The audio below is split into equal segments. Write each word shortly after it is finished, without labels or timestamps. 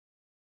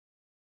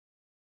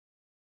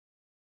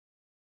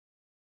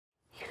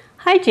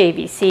Hi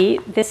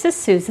JVC, this is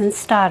Susan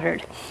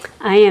Stoddard.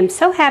 I am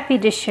so happy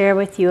to share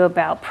with you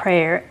about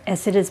prayer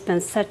as it has been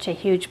such a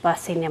huge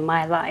blessing in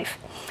my life.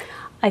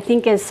 I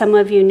think as some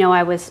of you know,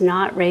 I was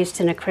not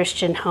raised in a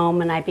Christian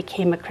home and I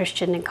became a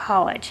Christian in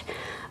college.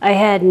 I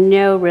had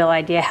no real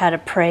idea how to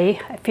pray.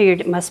 I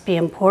figured it must be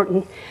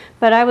important,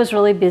 but I was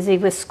really busy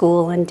with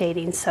school and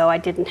dating, so I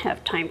didn't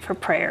have time for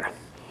prayer.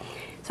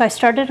 So I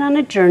started on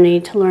a journey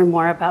to learn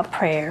more about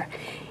prayer,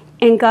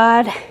 and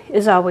God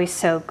is always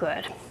so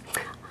good.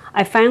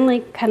 I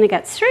finally kind of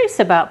got serious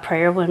about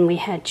prayer when we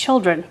had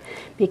children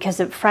because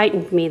it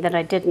frightened me that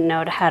I didn't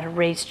know how to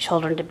raise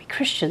children to be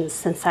Christians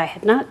since I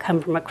had not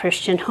come from a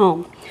Christian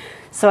home.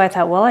 So I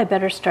thought, well, I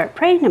better start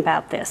praying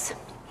about this.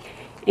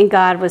 And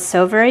God was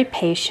so very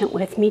patient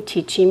with me,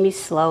 teaching me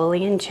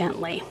slowly and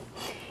gently.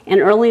 And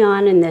early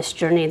on in this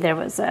journey, there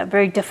was a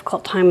very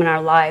difficult time in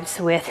our lives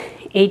with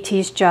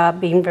AT's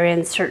job being very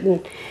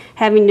uncertain,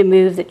 having to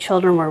move, the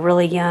children were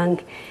really young,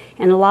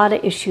 and a lot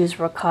of issues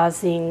were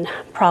causing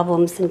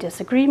problems and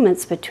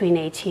disagreements between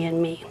AT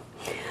and me.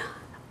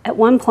 At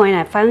one point,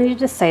 I finally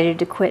decided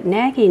to quit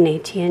nagging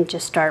AT and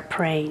just start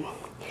praying.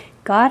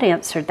 God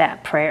answered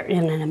that prayer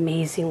in an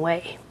amazing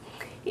way.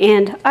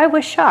 And I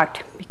was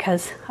shocked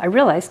because I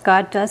realized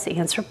God does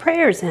answer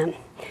prayers in.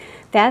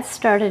 That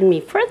started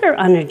me further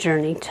on a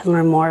journey to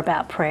learn more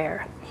about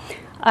prayer.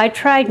 I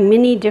tried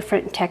many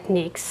different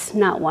techniques.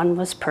 Not one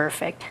was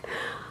perfect.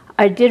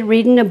 I did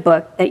read in a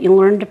book that you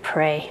learn to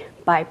pray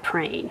by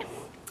praying,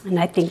 and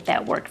I think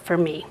that worked for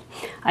me.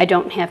 I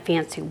don't have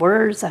fancy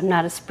words. I'm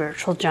not a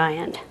spiritual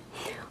giant.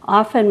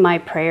 Often my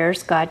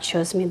prayers, God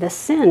shows me the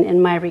sin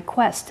in my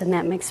request, and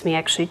that makes me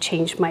actually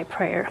change my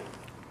prayer.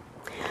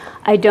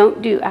 I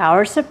don't do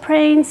hours of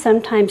praying,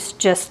 sometimes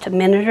just a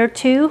minute or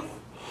two.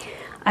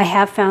 I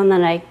have found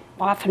that I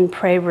often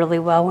pray really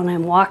well when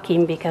I'm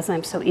walking because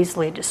I'm so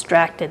easily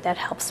distracted. That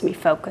helps me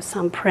focus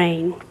on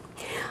praying.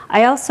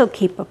 I also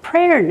keep a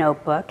prayer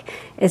notebook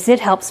as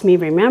it helps me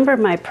remember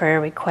my prayer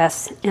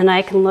requests, and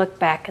I can look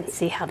back and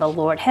see how the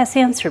Lord has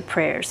answered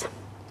prayers.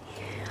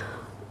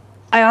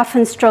 I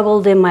often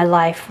struggled in my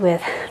life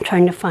with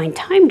trying to find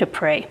time to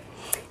pray,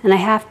 and I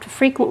have to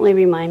frequently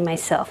remind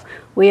myself,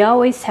 we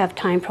always have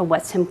time for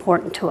what's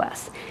important to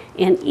us,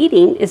 and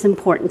eating is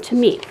important to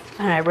me,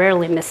 and I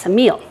rarely miss a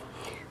meal.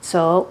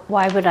 So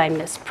why would I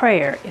miss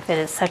prayer if it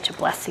is such a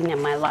blessing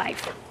in my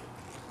life?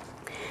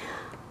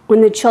 When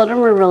the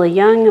children were really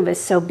young, I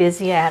was so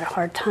busy I had a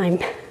hard time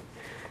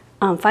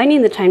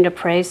finding the time to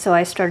pray, so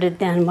I started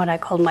then what I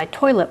called my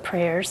toilet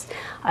prayers.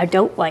 I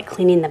don't like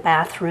cleaning the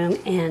bathroom,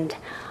 and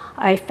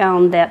I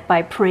found that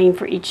by praying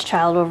for each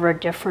child over a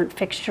different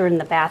fixture in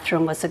the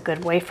bathroom was a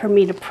good way for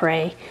me to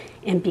pray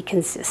and be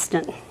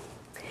consistent.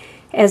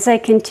 As I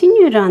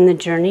continued on the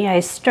journey,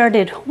 I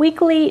started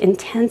weekly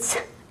intense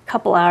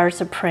couple hours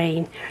of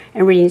praying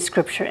and reading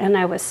scripture, and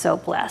I was so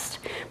blessed.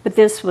 But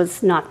this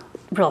was not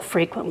real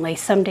frequently.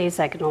 Some days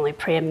I could only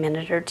pray a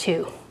minute or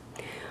two.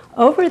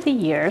 Over the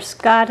years,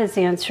 God has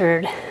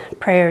answered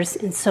prayers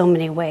in so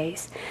many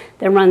ways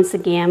that runs the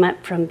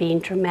gamut from being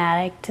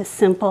dramatic to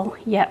simple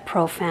yet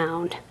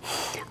profound.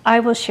 I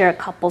will share a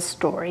couple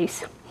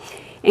stories.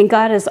 And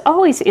God has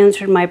always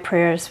answered my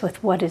prayers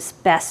with what is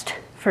best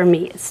for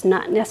me. It's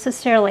not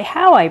necessarily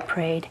how I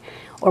prayed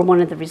or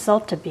wanted the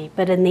result to be,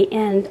 but in the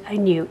end, I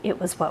knew it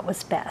was what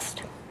was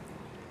best.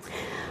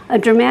 A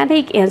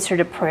dramatic answer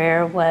to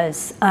prayer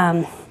was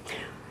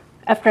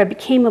after I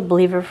became a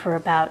believer for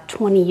about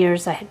 20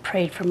 years, I had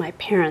prayed for my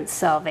parents'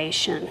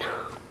 salvation.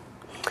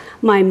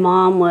 My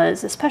mom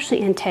was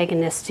especially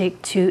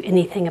antagonistic to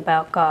anything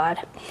about God.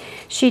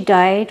 She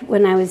died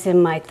when I was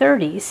in my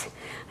 30s,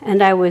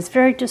 and I was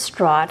very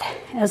distraught,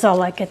 as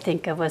all I could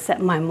think of was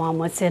that my mom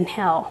was in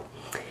hell.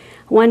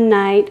 One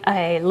night,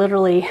 I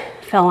literally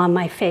fell on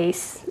my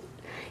face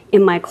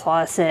in my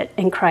closet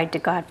and cried to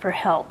God for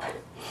help.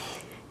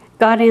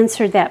 God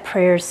answered that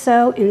prayer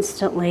so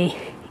instantly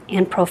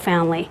and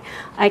profoundly.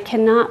 I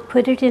cannot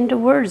put it into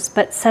words,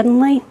 but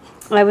suddenly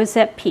I was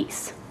at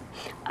peace.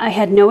 I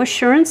had no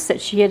assurance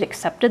that she had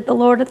accepted the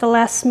Lord at the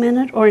last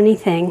minute or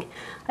anything.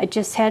 I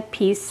just had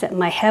peace that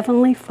my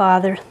Heavenly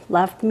Father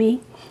loved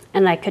me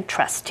and I could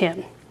trust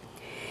Him.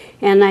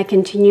 And I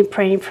continued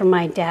praying for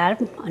my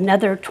dad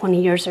another 20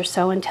 years or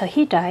so until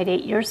he died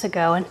 8 years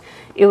ago. And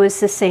it was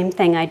the same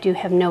thing. I do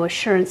have no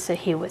assurance that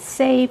he was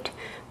saved,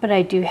 but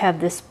I do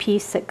have this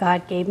peace that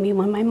God gave me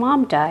when my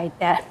mom died,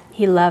 that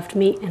He loved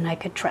me and I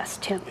could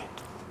trust Him.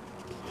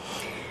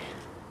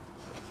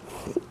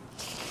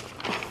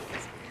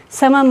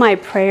 Some of my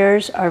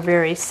prayers are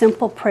very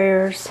simple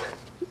prayers,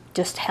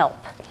 just help.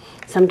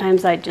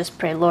 Sometimes I just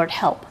pray, Lord,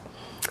 help.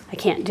 I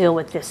can't deal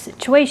with this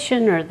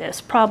situation or this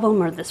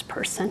problem or this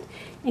person.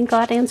 And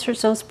God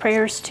answers those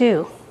prayers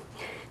too.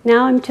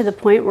 Now I'm to the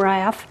point where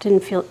I often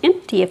feel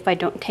empty if I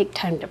don't take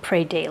time to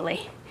pray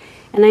daily.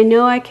 And I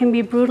know I can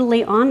be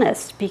brutally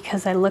honest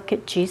because I look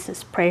at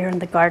Jesus' prayer in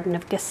the Garden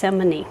of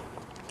Gethsemane.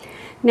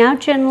 Now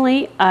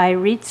generally I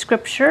read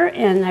scripture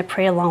and I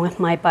pray along with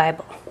my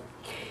Bible.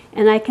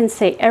 And I can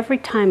say every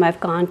time I've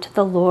gone to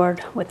the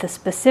Lord with a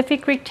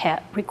specific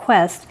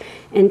request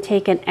and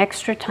taken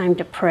extra time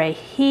to pray,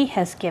 He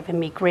has given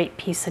me great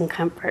peace and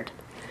comfort.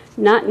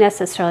 Not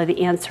necessarily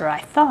the answer I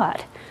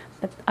thought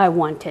but I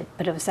wanted,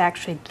 but it was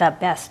actually the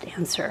best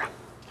answer.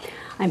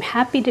 I'm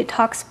happy to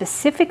talk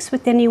specifics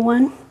with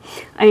anyone.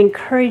 I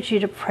encourage you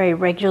to pray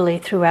regularly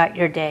throughout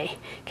your day.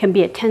 It can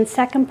be a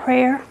 10-second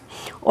prayer,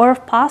 or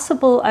if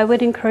possible, I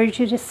would encourage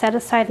you to set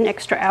aside an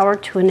extra hour or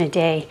two in a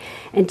day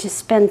and to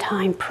spend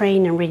time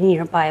praying and reading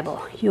your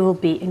Bible. You will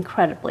be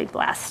incredibly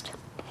blessed.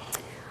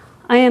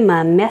 I am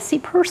a messy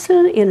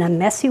person in a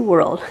messy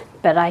world,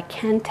 but I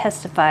can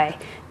testify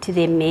to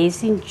the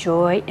amazing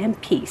joy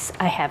and peace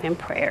I have in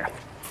prayer.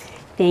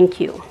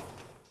 Thank you.